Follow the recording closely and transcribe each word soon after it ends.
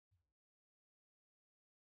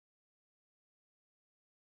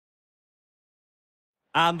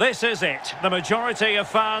And this is it. The majority of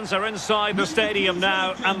fans are inside the stadium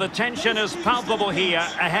now, and the tension is palpable here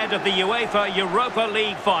ahead of the UEFA Europa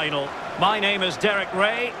League final. My name is Derek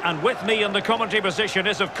Ray, and with me in the commentary position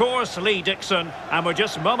is, of course, Lee Dixon, and we're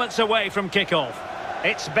just moments away from kickoff.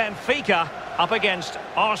 It's Benfica up against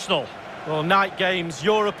Arsenal. Well, night games,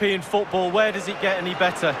 European football, where does it get any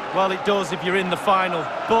better? Well, it does if you're in the final.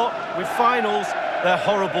 But with finals, they're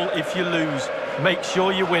horrible if you lose. Make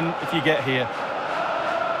sure you win if you get here.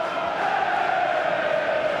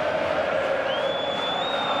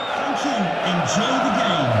 Enjoy the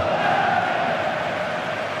game.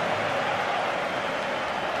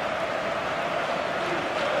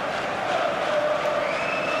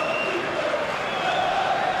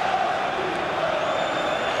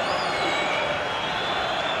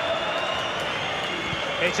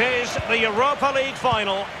 It is the Europa League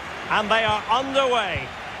final, and they are underway.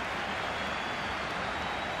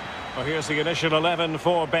 Well, here's the initial 11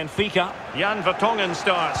 for Benfica. Jan Vertonghen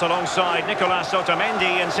starts alongside Nicolas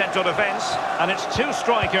Otamendi in central defence. And it's two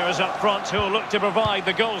strikers up front who'll look to provide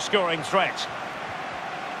the goal-scoring threat.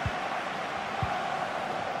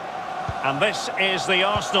 And this is the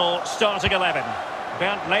Arsenal starting 11.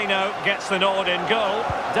 Bernd Leno gets the nod in goal.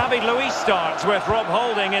 David Luiz starts with Rob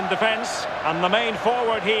Holding in defence. And the main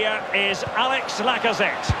forward here is Alex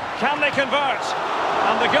Lacazette. Can they convert?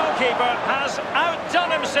 And the goalkeeper has outdone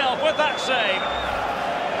himself with that save.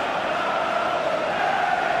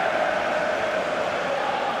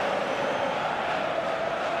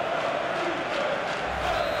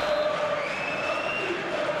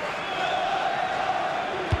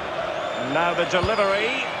 And now the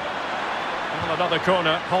delivery. Well, another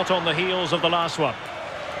corner, hot on the heels of the last one.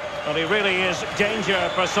 Well, he really is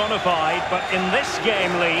danger personified, but in this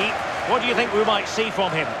game, Lee, what do you think we might see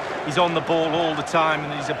from him? He's on the ball all the time,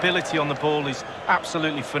 and his ability on the ball is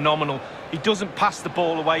absolutely phenomenal. He doesn't pass the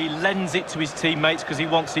ball away, he lends it to his teammates because he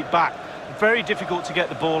wants it back. Very difficult to get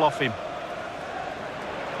the ball off him.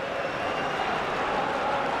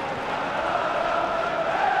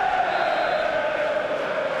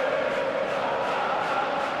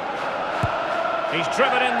 He's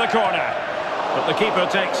driven in the corner, but the keeper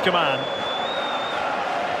takes command.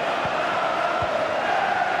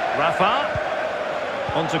 Rafa.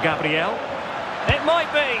 On to Gabriel. It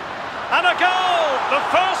might be. And a goal! The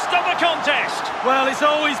first of the contest. Well, it's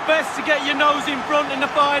always best to get your nose in front in the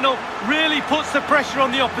final. Really puts the pressure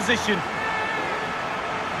on the opposition.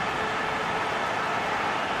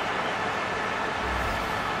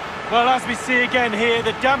 Well, as we see again here,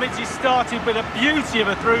 the damage is started with a beauty of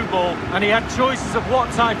a through ball, and he had choices of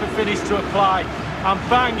what type of finish to apply. And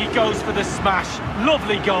bang, he goes for the smash.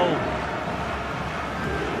 Lovely goal.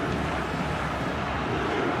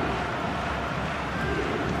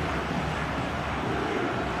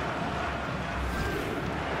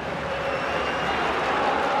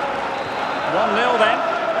 Then.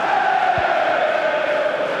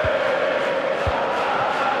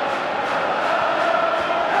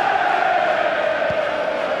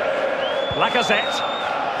 Lacazette.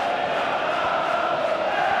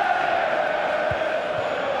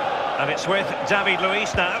 And it's with David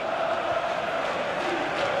Luiz now.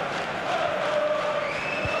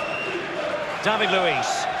 David Luiz.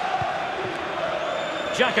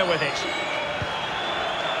 Xhaka with it.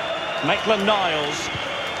 Maitland-Niles.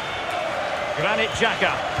 Granit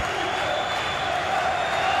Xhaka.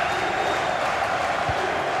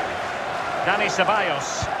 Dani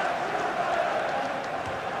Ceballos.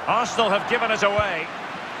 Arsenal have given it away.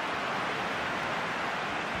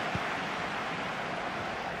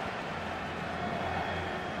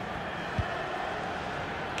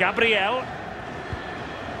 Gabriel.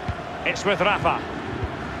 It's with Rafa.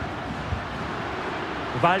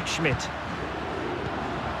 Waldschmidt.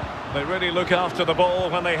 They really look after the ball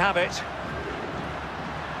when they have it.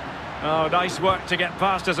 Oh, nice work to get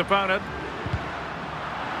past his opponent.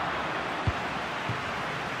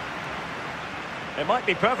 It might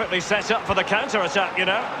be perfectly set up for the counter-attack, you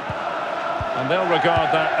know. And they'll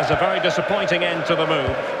regard that as a very disappointing end to the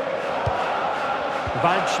move.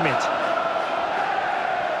 Waldschmidt.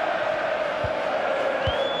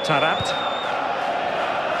 Taarabt.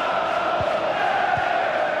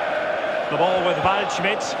 The ball with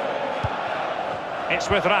Waldschmidt. It's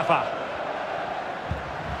with Rafa.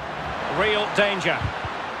 Real danger.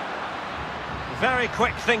 Very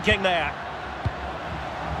quick thinking there.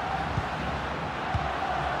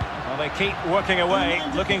 Well, they keep working away,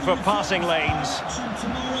 looking for passing lanes.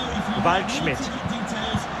 Waldschmidt.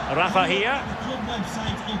 Rafa here.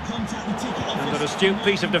 And an astute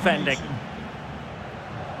piece of defending.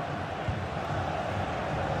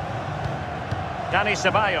 Dani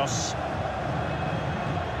Ceballos.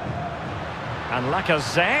 And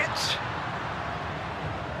Lacazette.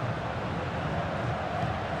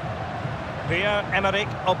 Pierre-Emerick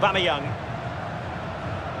Aubameyang.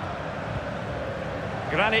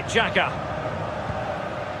 Granit Xhaka.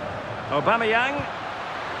 Aubameyang.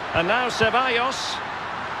 And now Ceballos.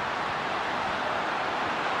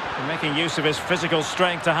 Making use of his physical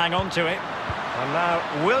strength to hang on to it. And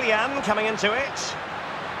now Willian coming into it.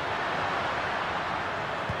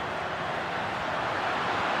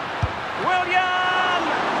 Willian!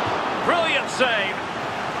 Brilliant save.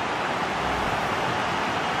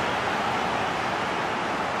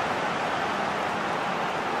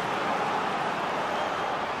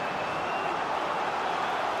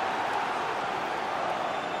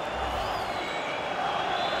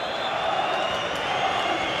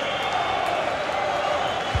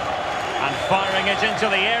 And firing it into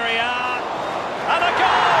the area. And a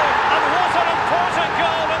goal! And what an important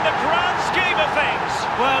goal in the grand scheme of things.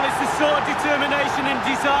 Well, it's the sort of determination and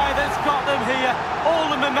desire that's got them here. All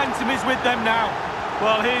the momentum is with them now.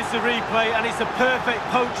 Well, here's the replay, and it's a perfect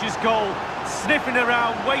poacher's goal. Sniffing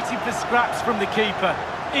around, waiting for scraps from the keeper.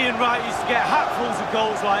 Ian Wright used to get hatfuls of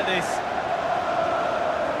goals like this.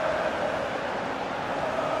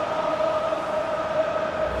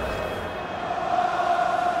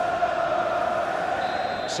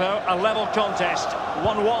 So, a level contest,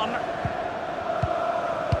 1-1.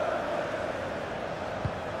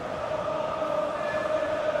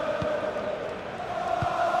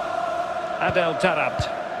 Adel Tarabt.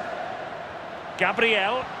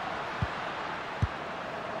 Gabriel.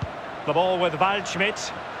 The ball with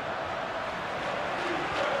Waldschmidt.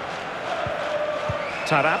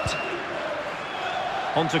 Tarabt.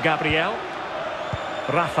 On to Gabriel.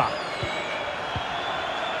 Rafa.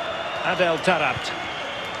 Adel Tarabt.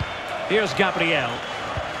 Here's Gabriel.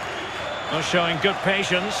 Oh, showing good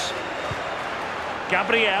patience.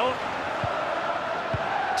 Gabriel.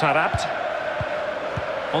 Tarabt.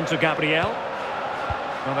 On to Gabriel.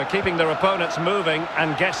 Well, they're keeping their opponents moving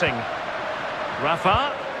and guessing.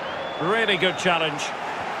 Rafa. Really good challenge.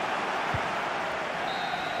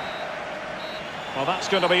 Well, that's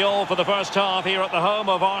going to be all for the first half here at the home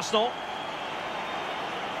of Arsenal.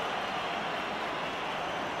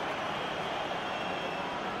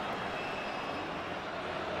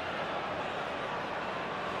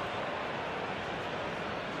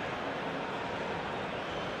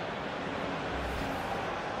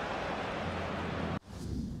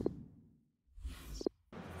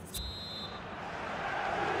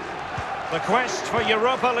 The quest for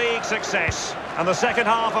Europa League success, and the second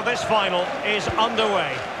half of this final is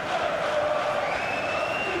underway.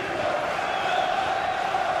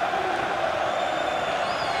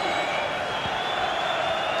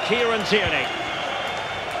 Kieran Tierney.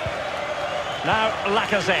 Now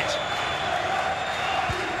Lacazette.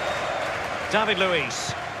 David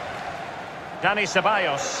Luiz. Dani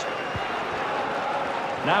Ceballos.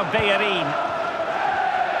 Now Bellerin.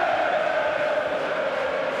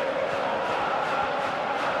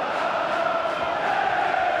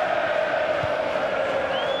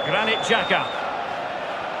 Granit Xhaka.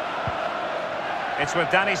 It's with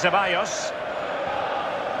Dani Ceballos.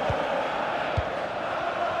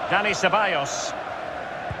 Dani Ceballos.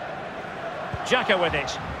 Xhaka with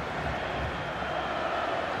it.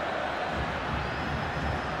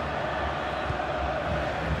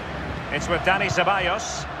 It's with Dani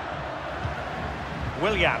Ceballos.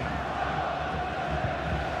 Willian.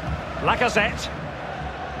 Lacazette.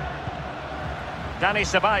 Dani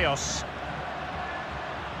Ceballos.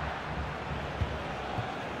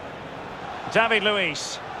 David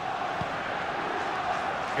Luiz.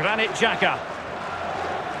 Granit Xhaka.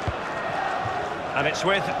 And it's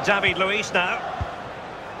with David Luiz now.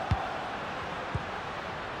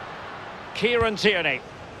 Kieran Tierney.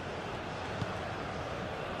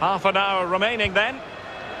 Half an hour remaining then.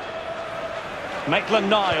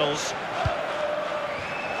 Maitland-Niles.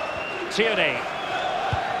 Tierney.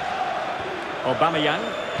 Aubameyang.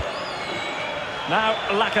 Now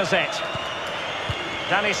Lacazette.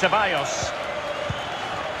 Dani Ceballos.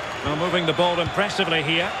 Well, moving the ball impressively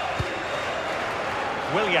here.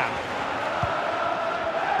 Willian.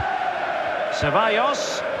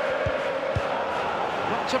 Ceballos.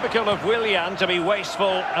 Not typical of Willian to be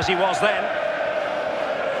wasteful as he was then.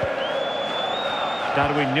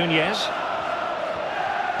 Darwin Nunez.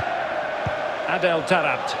 Adel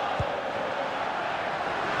Tarabt.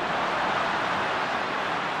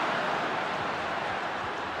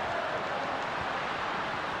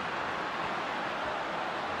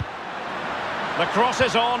 The cross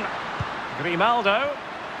is on. Grimaldo.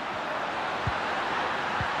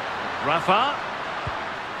 Rafa.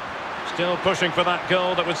 Still pushing for that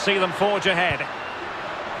goal that would see them forge ahead.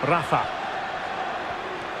 Rafa.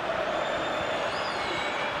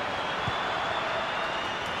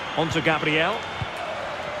 On to Gabriel.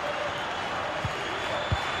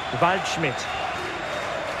 Waldschmidt.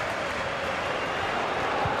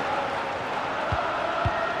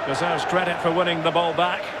 Deserves credit for winning the ball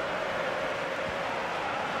back.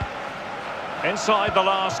 Inside the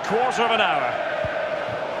last quarter of an hour.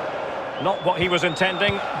 Not what he was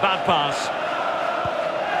intending. Bad pass.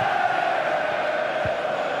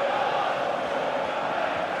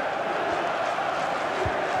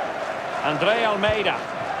 Andre Almeida.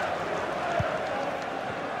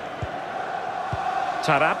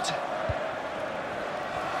 Tarabt.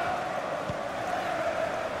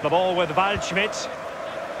 The ball with Waldschmidt.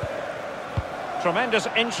 Tremendous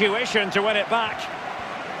intuition to win it back.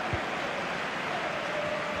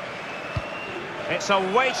 It's a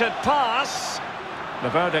weighted pass. The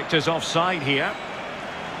verdict is offside here.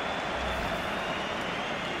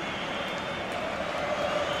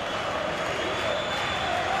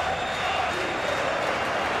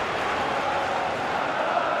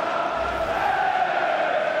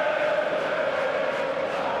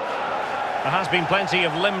 There has been plenty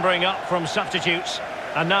of limbering up from substitutes,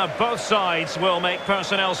 and now both sides will make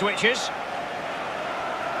personnel switches.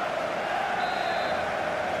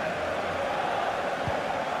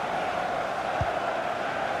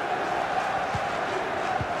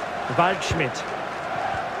 Waldschmidt.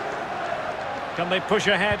 Can they push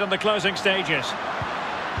ahead in the closing stages?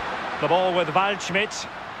 The ball with Waldschmidt.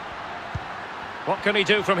 What can he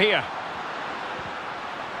do from here?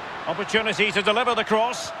 Opportunity to deliver the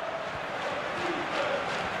cross.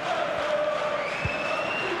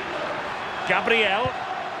 Gabriel.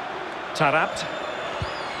 Tarabt.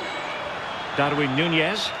 Darwin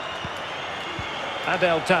Nunez.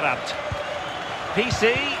 Adel Tarabt.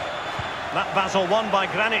 PC. That battle won by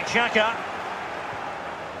Granit Xhaka.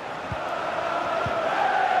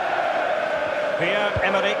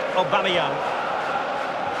 Pierre-Emerick Aubameyang.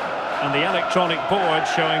 And the electronic board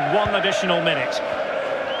showing 1 additional minute.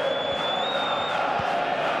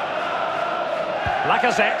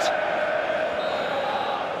 Lacazette.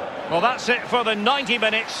 Well, that's it for the 90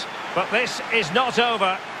 minutes, but this is not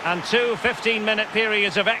over, and 2 15-minute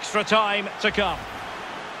periods of extra time to come.